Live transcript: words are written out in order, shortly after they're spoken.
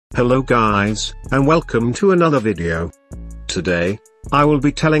Hello guys, and welcome to another video. Today, I will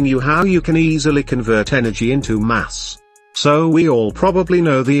be telling you how you can easily convert energy into mass. So we all probably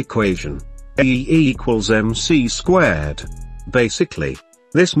know the equation. E equals mc squared. Basically,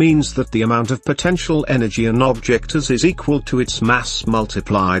 this means that the amount of potential energy an object has is equal to its mass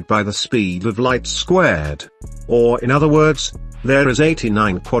multiplied by the speed of light squared. Or in other words, there is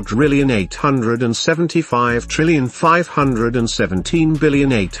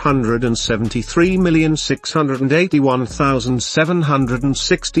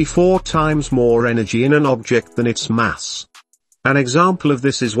times more energy in an object than its mass. An example of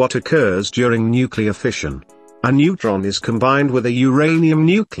this is what occurs during nuclear fission. A neutron is combined with a uranium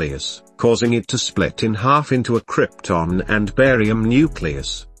nucleus, causing it to split in half into a krypton and barium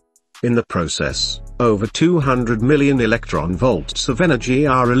nucleus. In the process, over 200 million electron volts of energy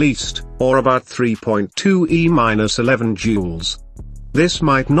are released, or about 3.2 E-11 joules. This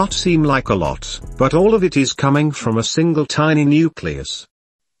might not seem like a lot, but all of it is coming from a single tiny nucleus.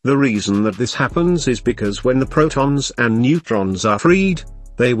 The reason that this happens is because when the protons and neutrons are freed,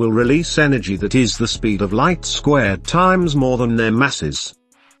 they will release energy that is the speed of light squared times more than their masses.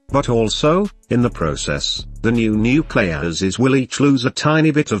 But also, in the process, the new nucleuses will each lose a tiny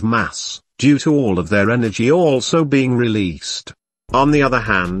bit of mass, due to all of their energy also being released. On the other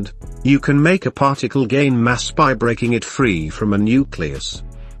hand, you can make a particle gain mass by breaking it free from a nucleus.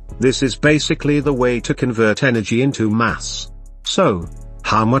 This is basically the way to convert energy into mass. So,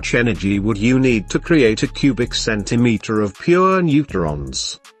 how much energy would you need to create a cubic centimeter of pure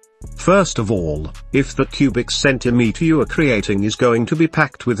neutrons? First of all, if the cubic centimeter you are creating is going to be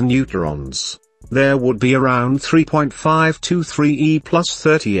packed with neutrons, there would be around 3.523 E plus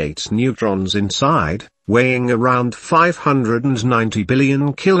 38 neutrons inside, weighing around 590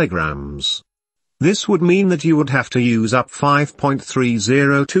 billion kilograms. This would mean that you would have to use up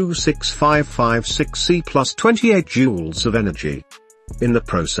 5.3026556 E plus 28 joules of energy. In the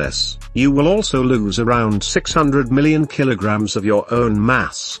process, you will also lose around 600 million kilograms of your own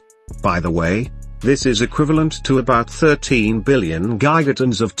mass. By the way, this is equivalent to about 13 billion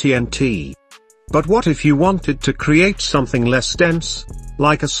gigatons of TNT. But what if you wanted to create something less dense,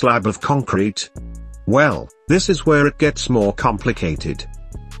 like a slab of concrete? Well, this is where it gets more complicated.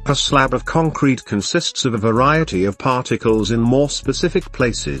 A slab of concrete consists of a variety of particles in more specific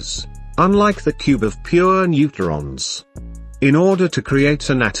places, unlike the cube of pure neutrons. In order to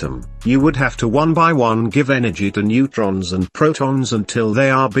create an atom, you would have to one by one give energy to neutrons and protons until they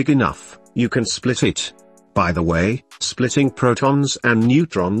are big enough, you can split it. By the way, splitting protons and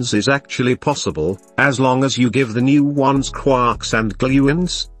neutrons is actually possible, as long as you give the new ones quarks and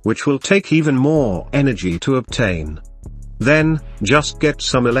gluons, which will take even more energy to obtain. Then, just get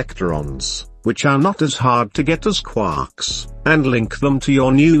some electrons, which are not as hard to get as quarks, and link them to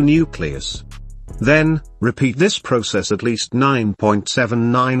your new nucleus. Then, repeat this process at least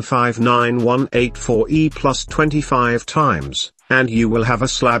 9.7959184 E plus 25 times, and you will have a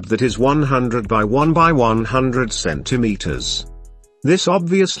slab that is 100 by 1 by 100 centimeters. This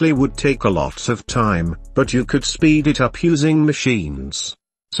obviously would take a lot of time, but you could speed it up using machines.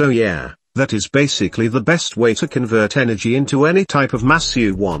 So yeah, that is basically the best way to convert energy into any type of mass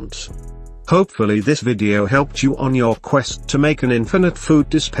you want. Hopefully this video helped you on your quest to make an infinite food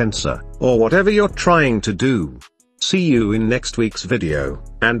dispenser, or whatever you're trying to do. See you in next week's video,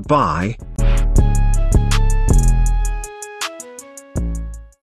 and bye.